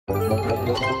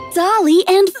Dolly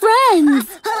and Friends!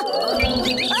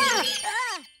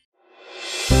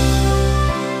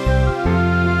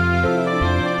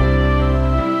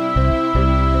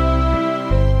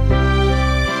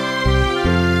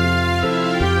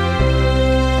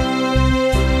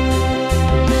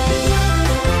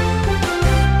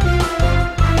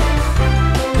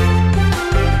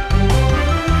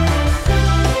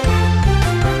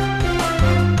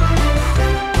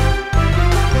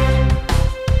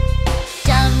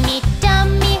 Dummy,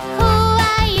 dummy, who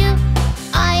are you?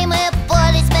 I'm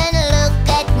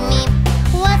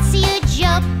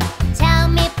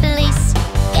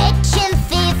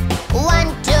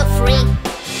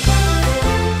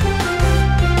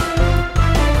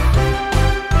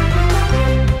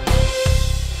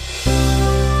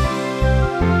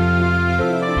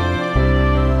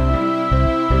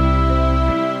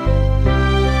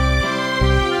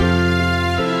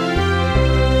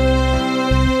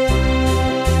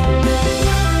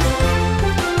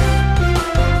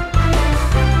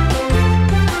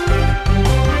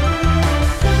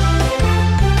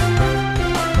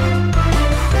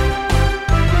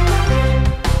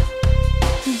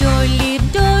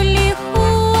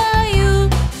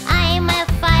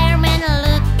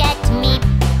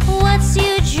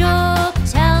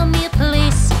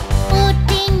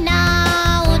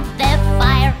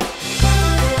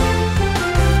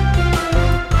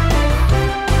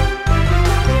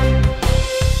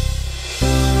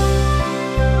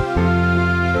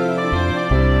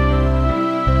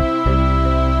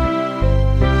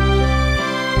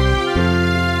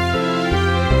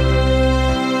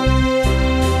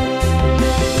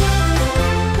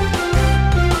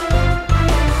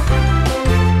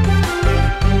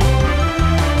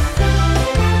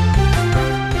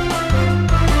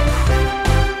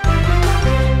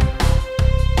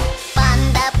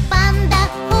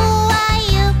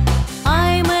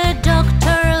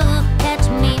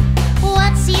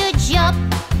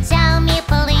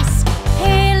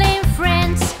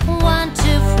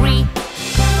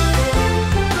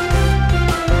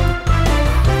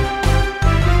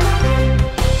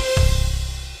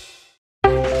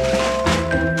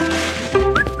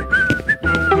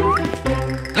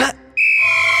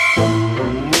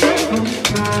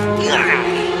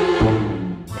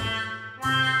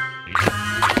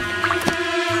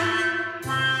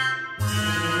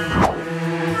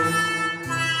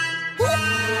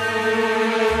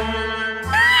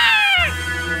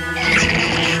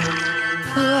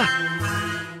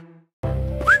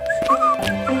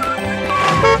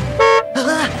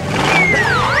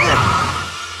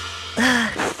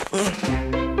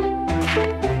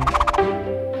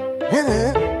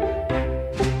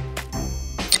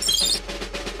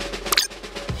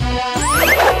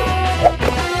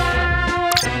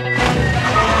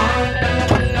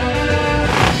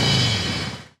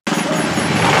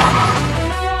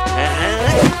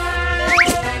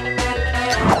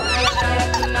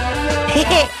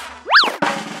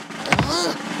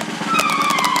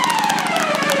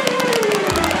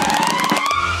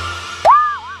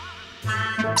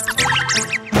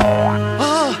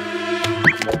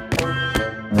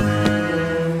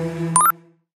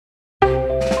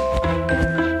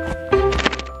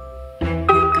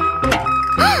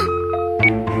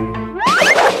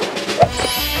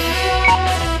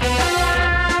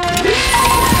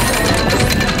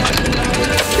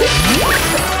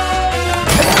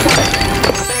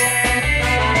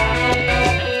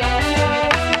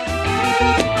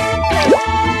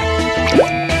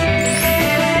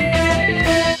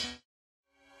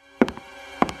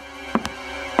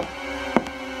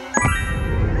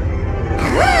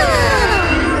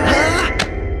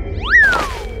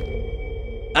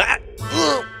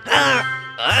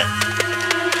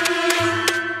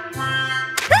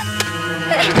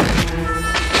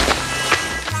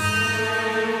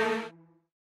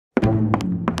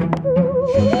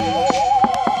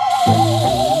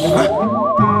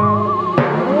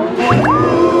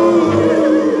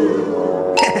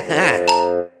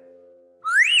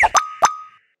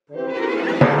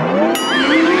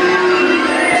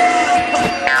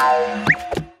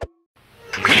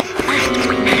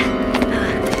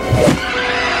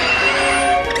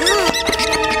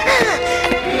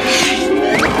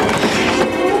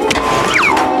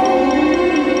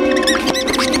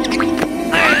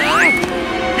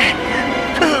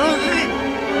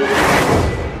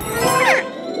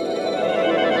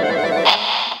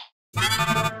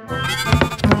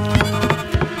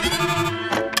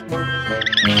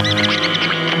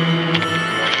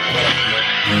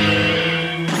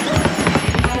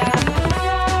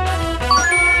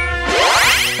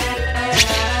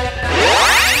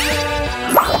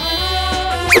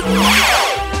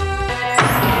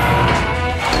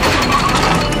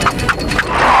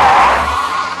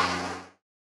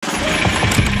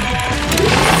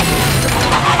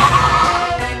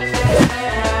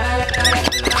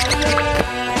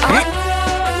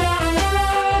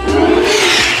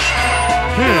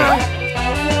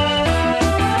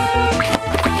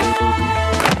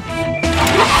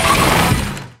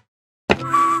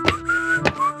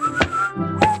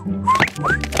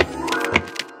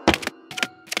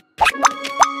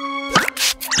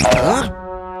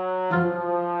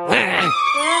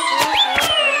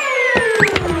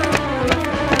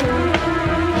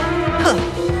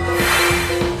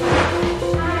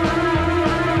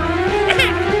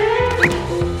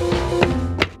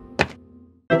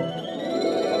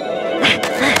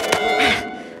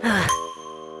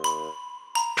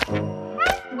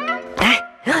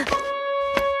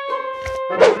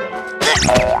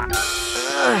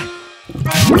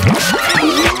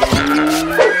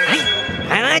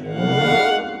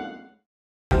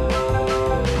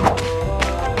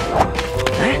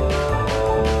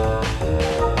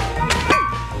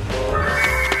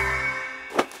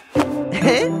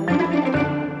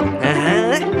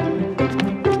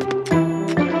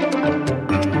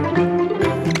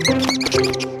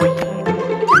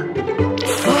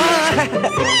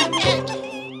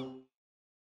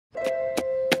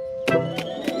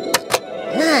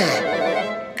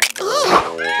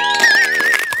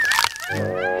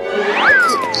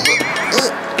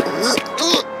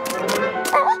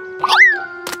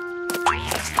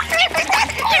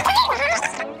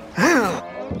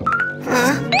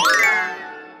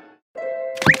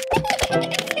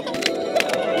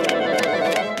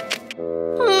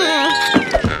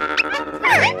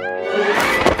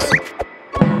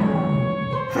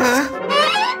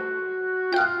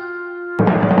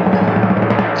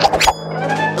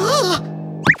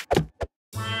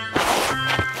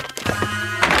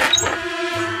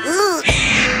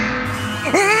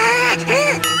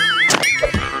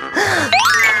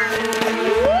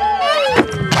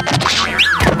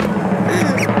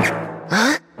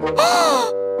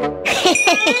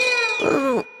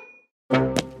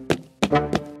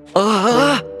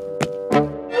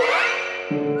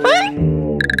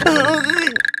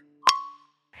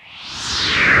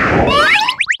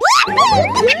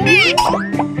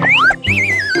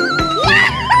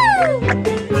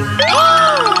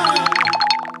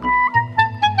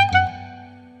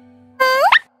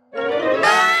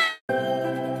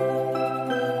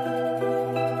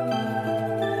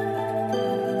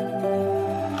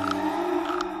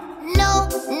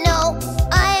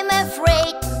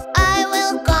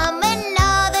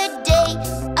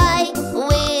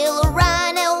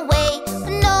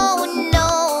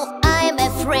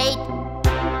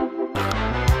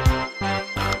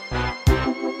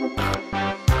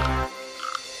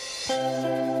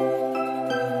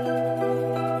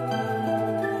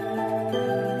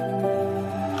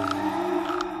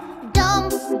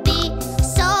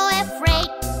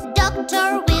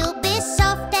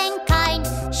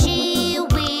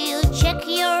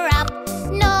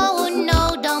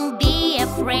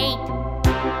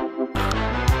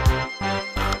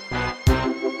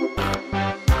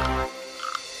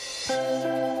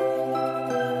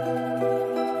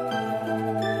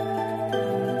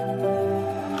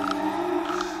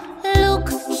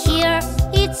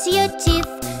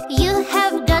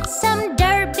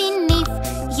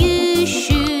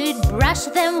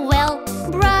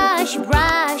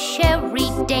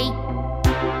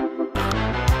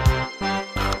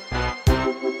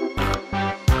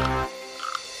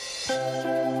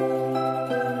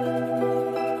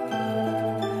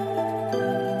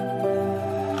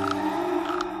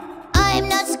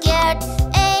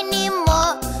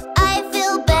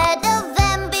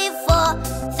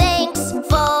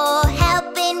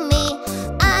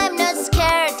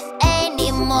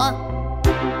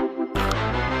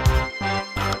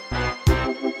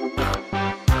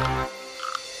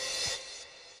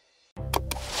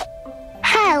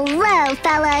Hello,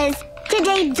 fellas!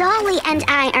 Today, Dolly and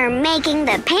I are making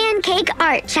the Pancake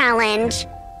Art Challenge.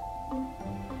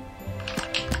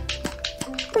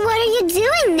 What are you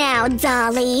doing now,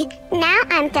 Dolly? Now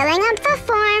I'm filling up the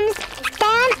forms.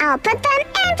 Then I'll put them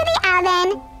into the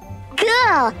oven.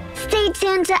 Cool! Stay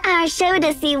tuned to our show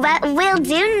to see what we'll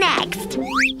do next.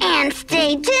 And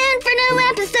stay tuned for new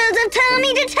episodes of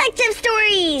Tommy Detective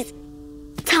Stories!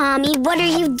 Tommy, what are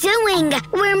you doing?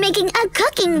 We're making a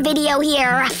cooking video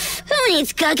here. Who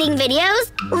needs cooking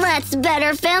videos? Let's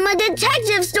better film a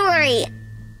detective story.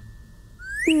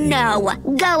 No,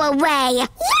 go away.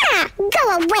 Yeah,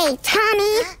 go away,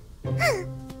 Tommy.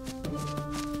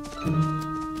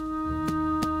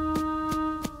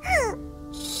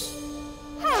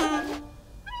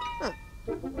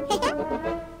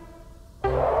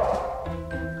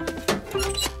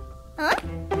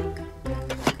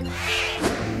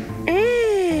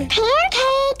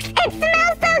 Pancakes! It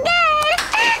smells so good!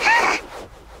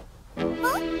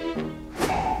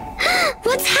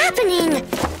 What's happening?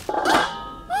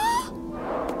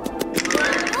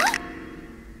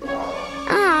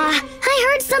 I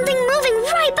heard something moving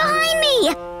right behind me.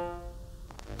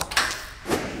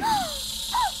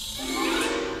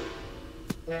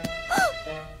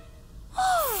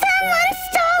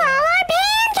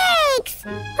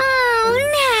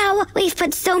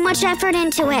 much effort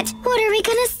into it. What are we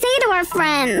gonna say to our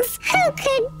friends? Who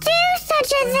could do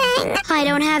such a thing? I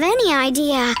don't have any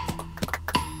idea.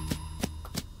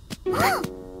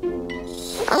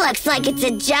 Looks like it's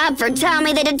a job for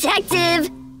Tommy the detective.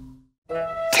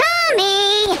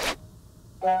 Tommy!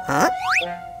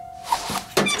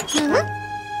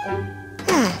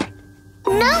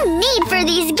 No need for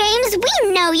these games.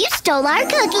 We know you stole our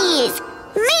cookies.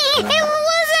 Me? It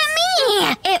wasn't me.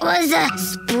 It was a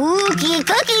spooky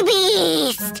cookie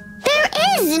beast. There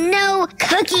is no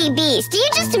cookie beast. You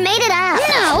just made it up.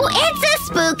 No, it's a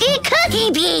spooky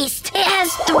cookie beast. It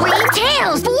has 3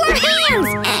 tails, 4 hands,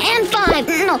 and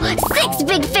 6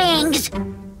 big fangs.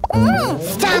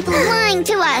 Stop lying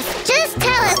to us. Just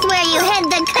tell us where you hid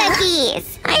the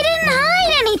cookies. I didn't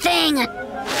hide anything.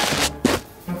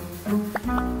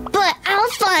 But I'll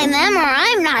find them or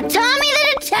I'm not Tommy the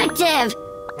detective.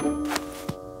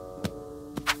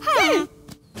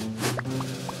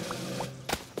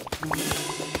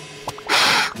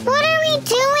 What are we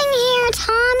doing here,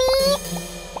 Tommy?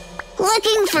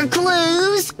 Looking for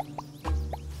clues.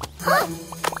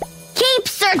 Keep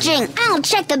searching. I'll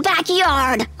check the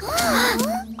backyard.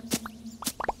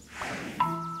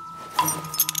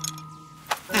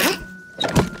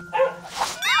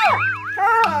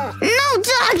 No,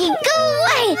 doggy, go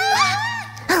away.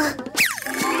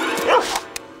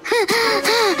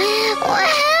 What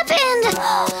happened?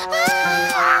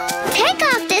 Take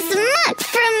off this muck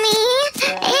from me.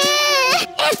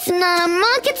 It's not a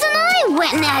muck, it's an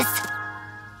eyewitness.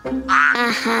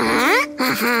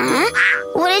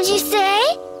 What did you say?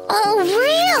 Oh,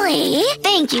 really?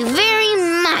 Thank you very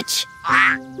much.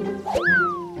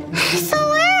 So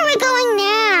where are we going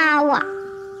now?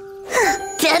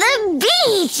 To the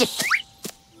beach.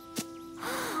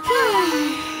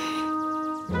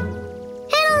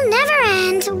 It'll never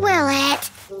end, will it?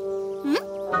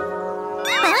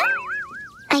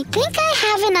 I think I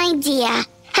have an idea.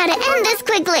 How to end this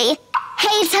quickly.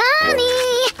 Hey, Tommy!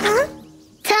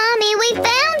 Tommy, we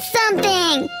found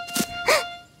something!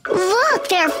 Look,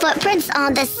 there are footprints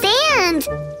on the sand.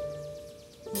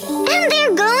 And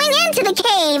they're going into the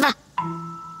cave.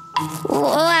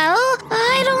 Well,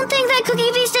 I don't think that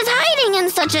Cookie Beast is hiding in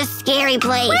such a scary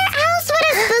place. Where else would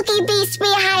a spooky beast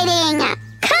be hiding?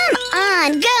 Come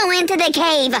on, go into the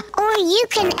cave. Or you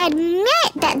can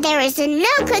admit that there is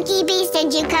no cookie beast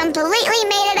and you completely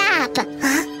made it up.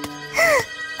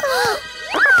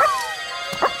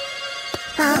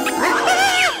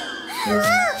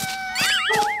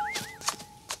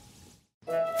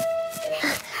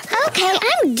 Okay,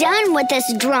 I'm done with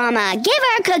this drama. Give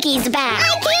our cookies back.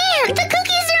 I can't! The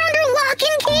cookies are under lock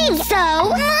and key! So,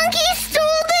 Monkey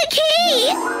stole the key!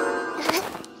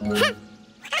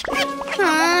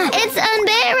 It's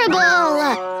unbearable.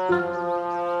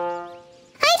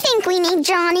 I think we need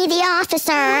Johnny the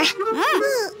officer.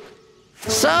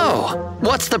 So,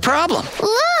 what's the problem?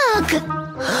 Look!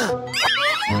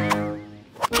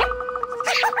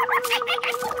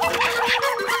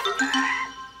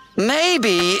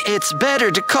 Maybe it's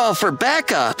better to call for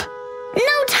backup.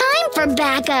 No time for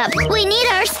backup. We need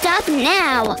our stuff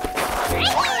now.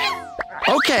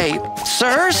 Okay,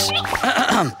 sirs.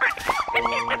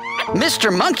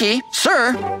 Mr. Monkey,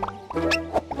 sir.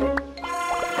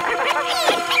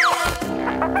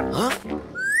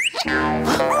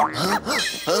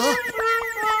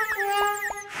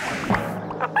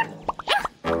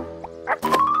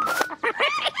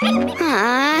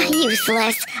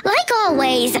 Useless, like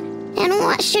always. And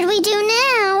what should we do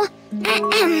now?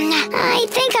 I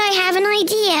think I have an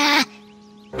idea.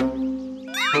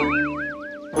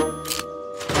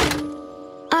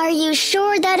 Are you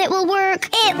sure that it will work?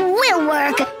 It will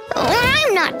work.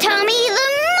 I'm not Tommy the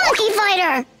Monkey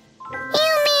Fighter.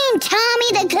 You mean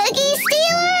Tommy the Cookie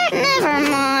Stealer? Never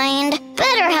mind.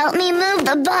 Better help me move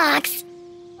the box.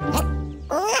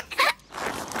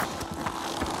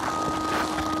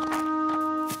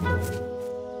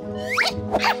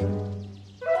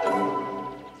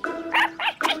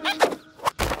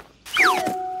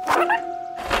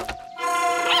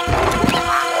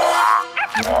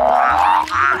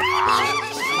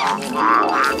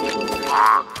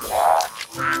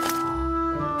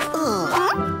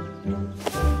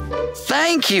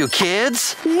 Thank you,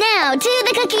 kids. Now to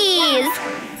the cookies.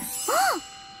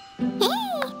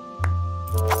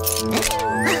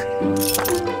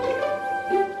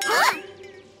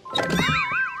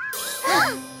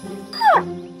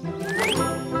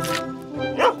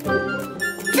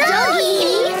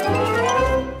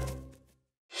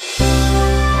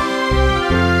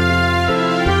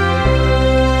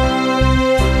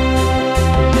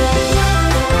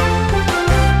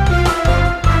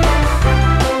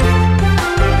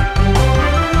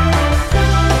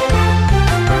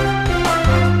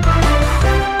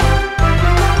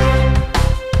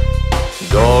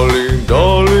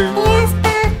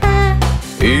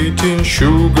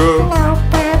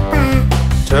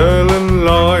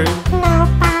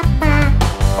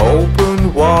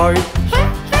 wide.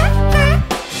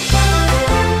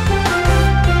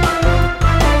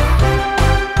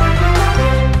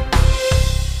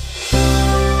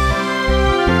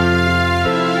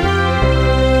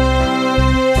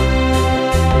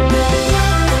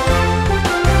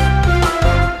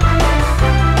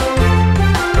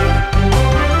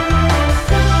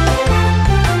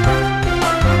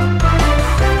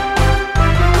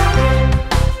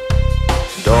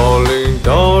 Dolly,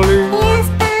 Dolly, Yes,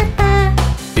 Papa.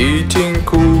 eating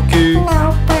cookie,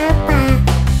 No, Papa.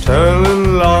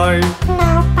 telling lie,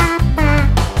 No, Papa.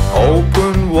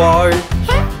 open wide.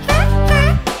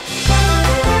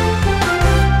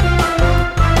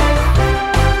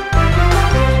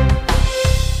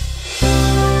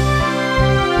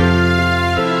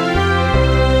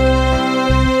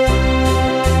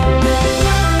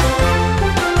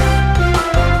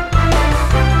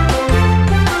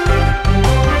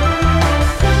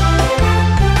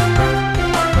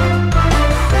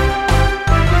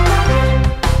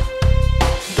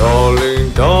 Dolly,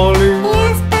 Dolly,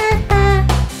 Yes, Papa.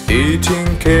 eating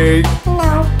cake,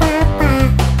 No, Papa.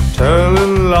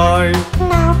 telling lie,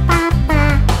 No, Papa.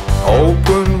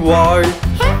 open wide.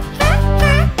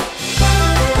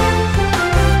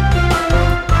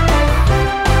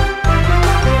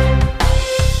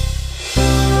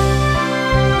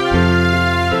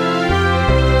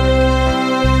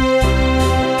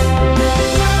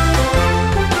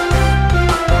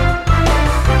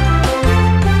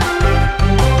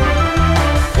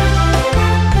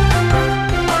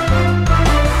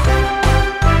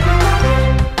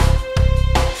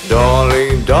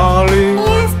 Dolly, Dolly,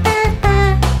 Yes,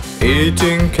 Papa.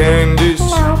 eating candies,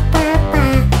 No, Papa.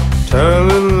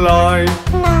 telling lie,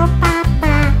 No,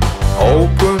 Papa.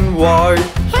 open wide.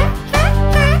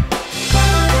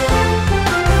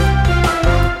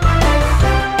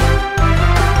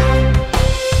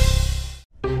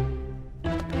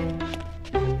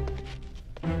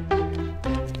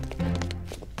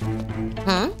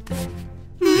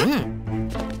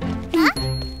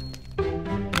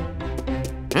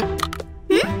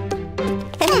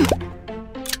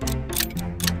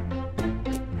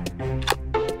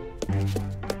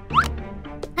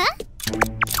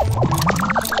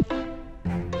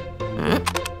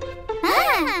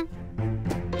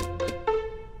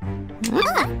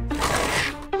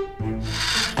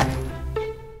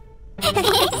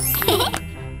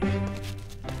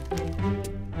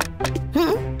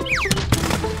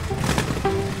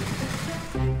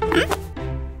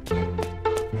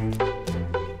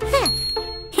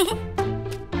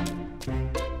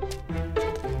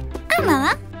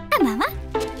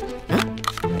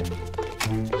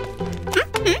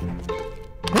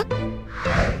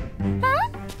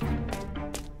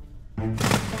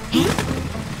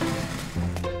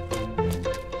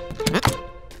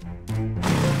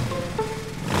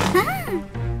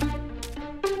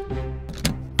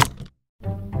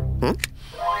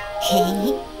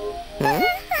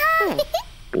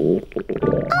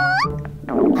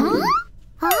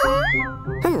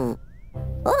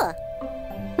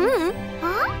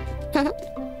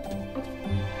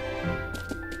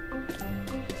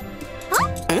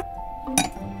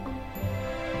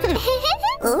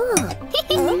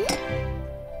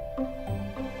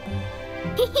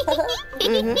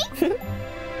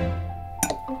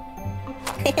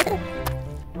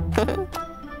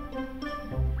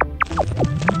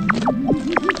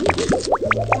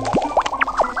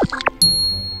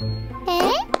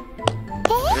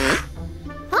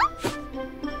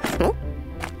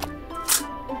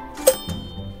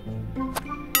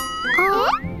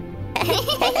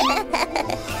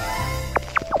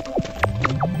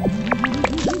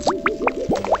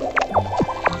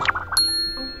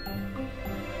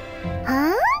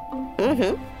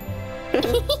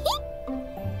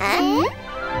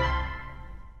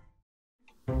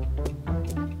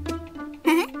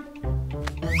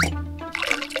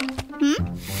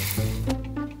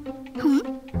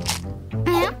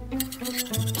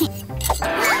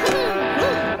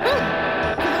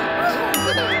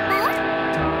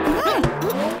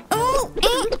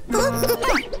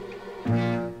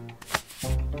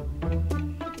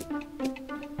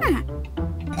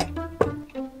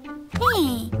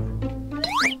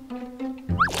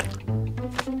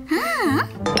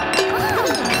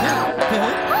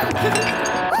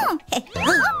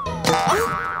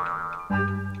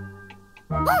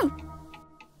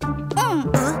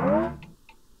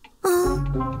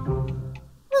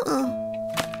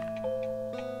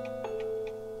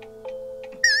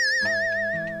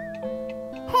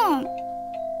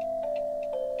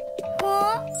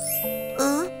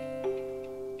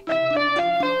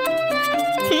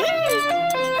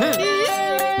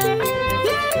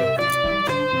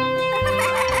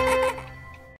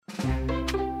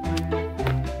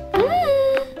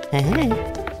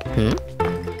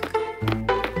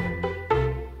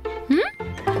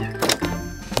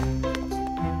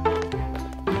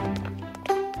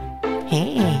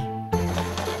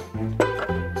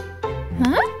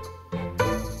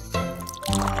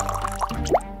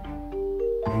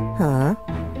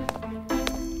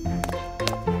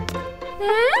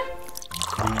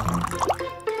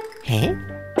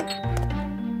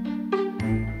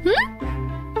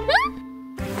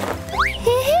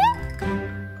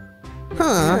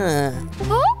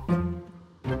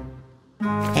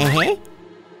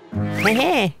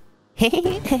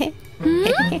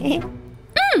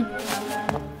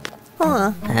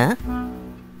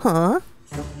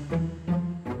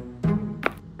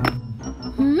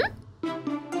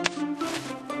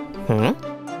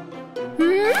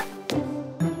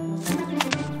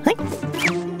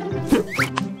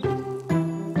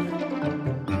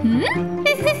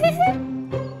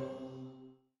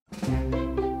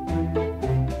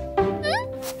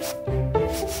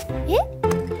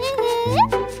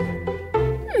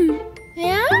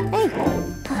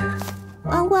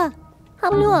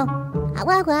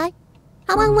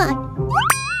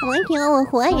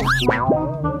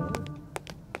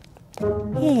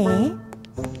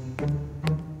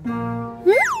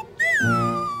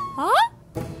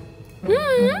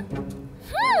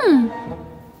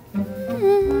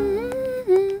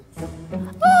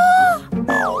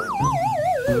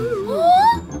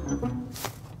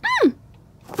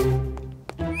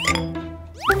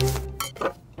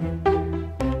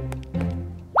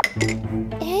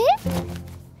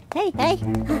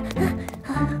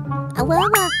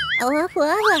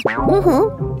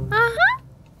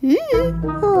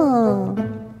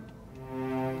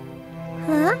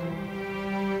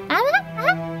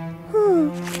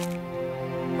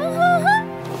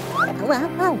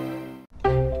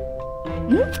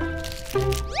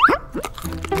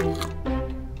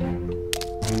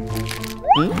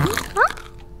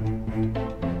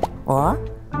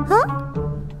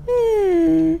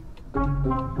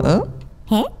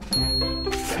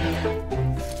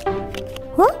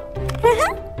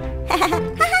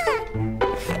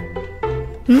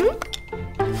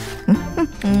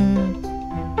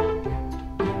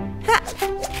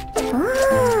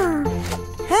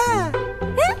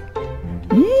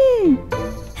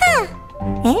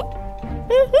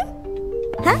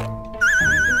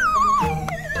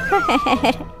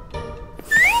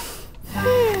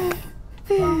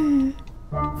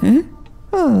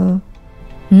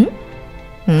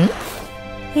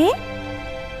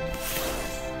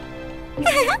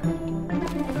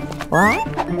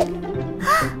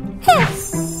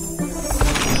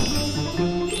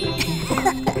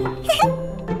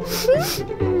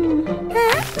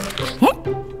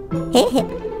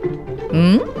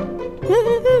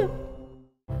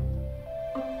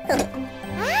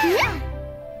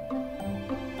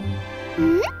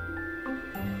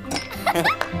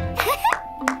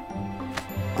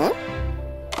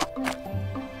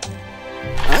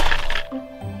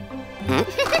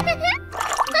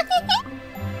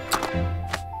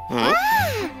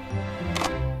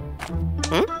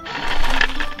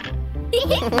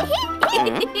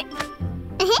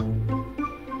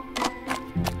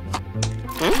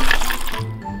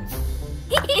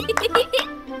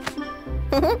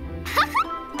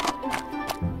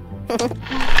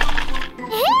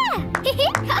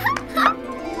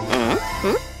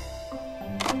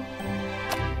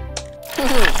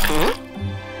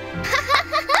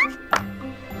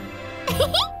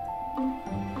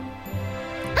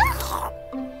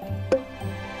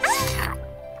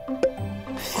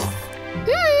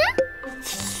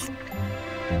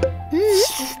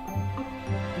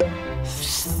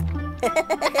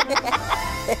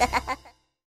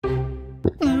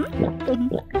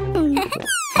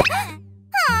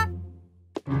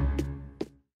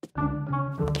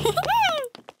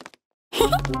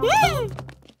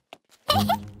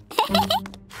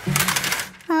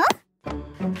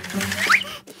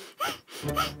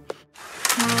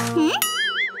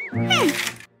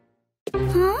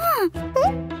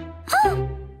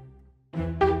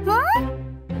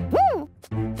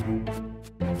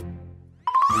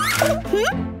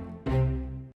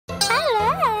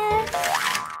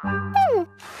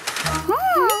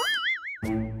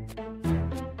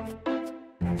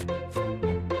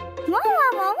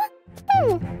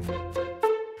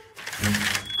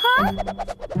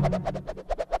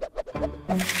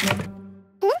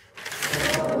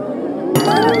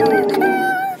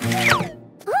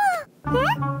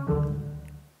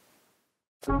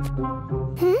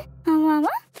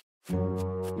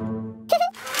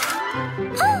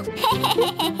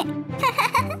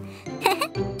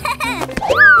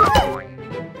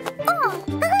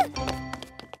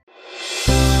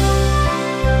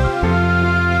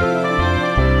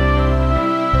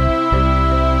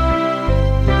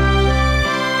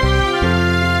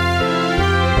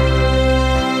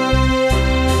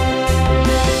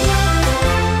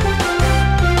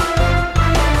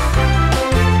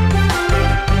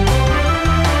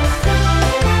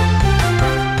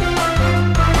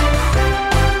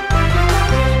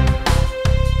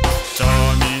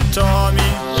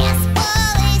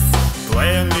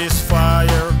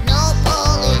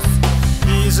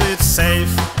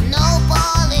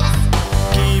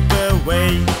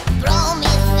 away.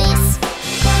 Promise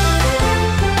this.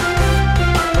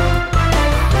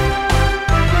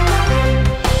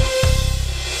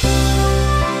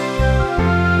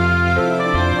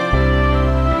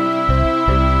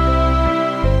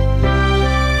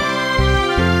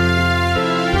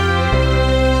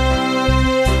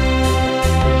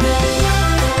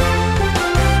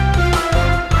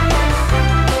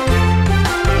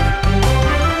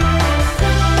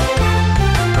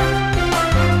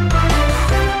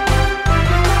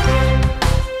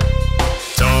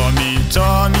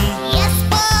 Tommy, Yes,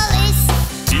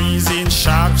 police. teasing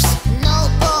sharks. No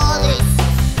police.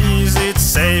 Is it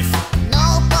safe?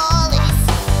 No police.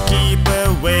 Keep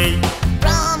away.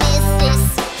 Promise this.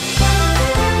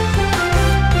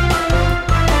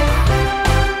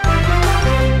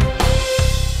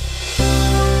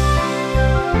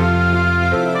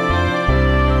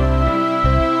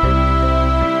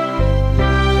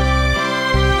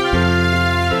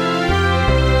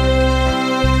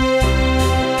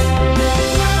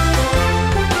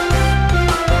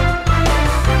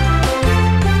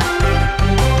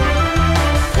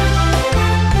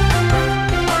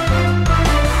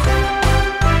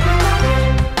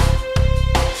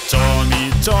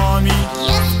 Tommy,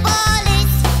 Yes,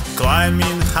 police.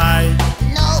 climbing high.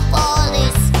 No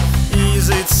police. Is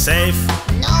it safe?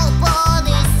 No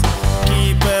police.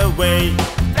 Keep away.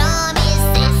 Promise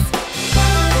this.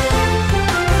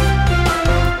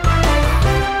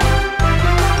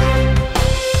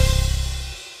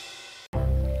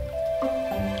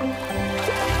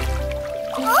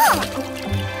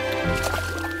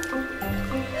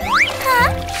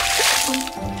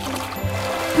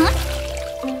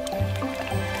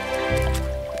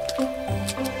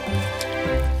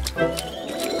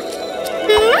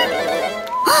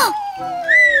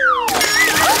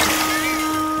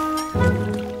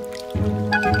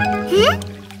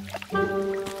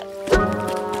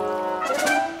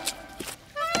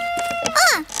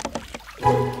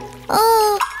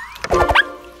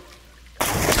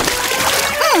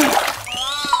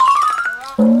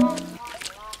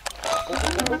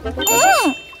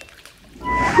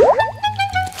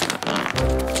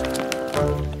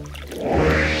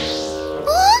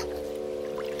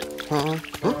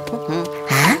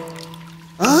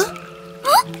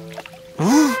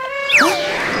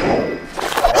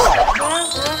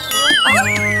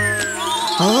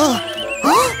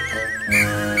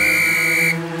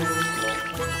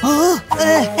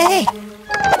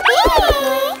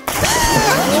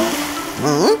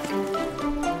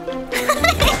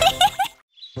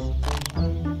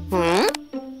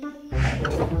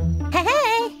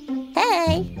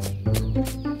 Hey!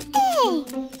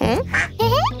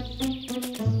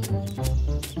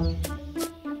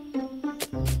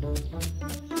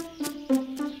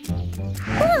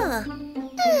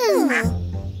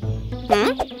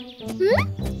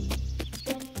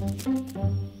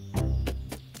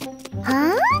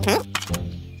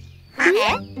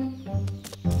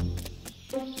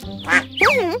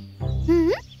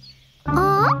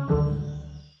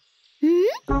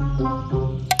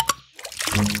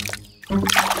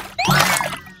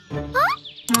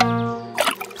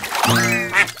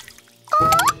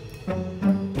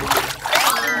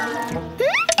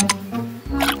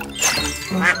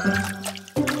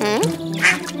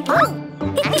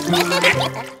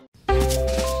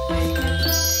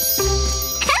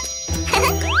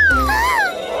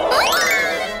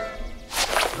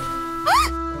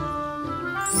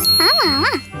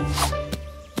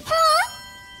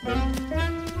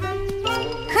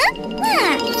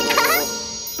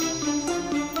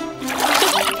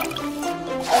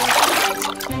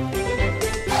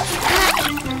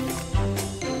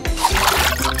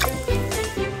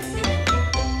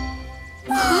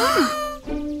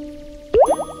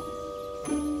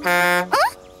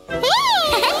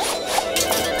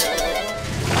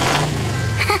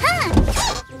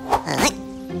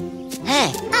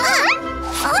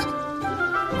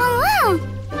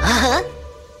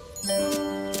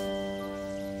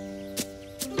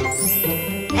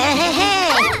 Ha ha ha!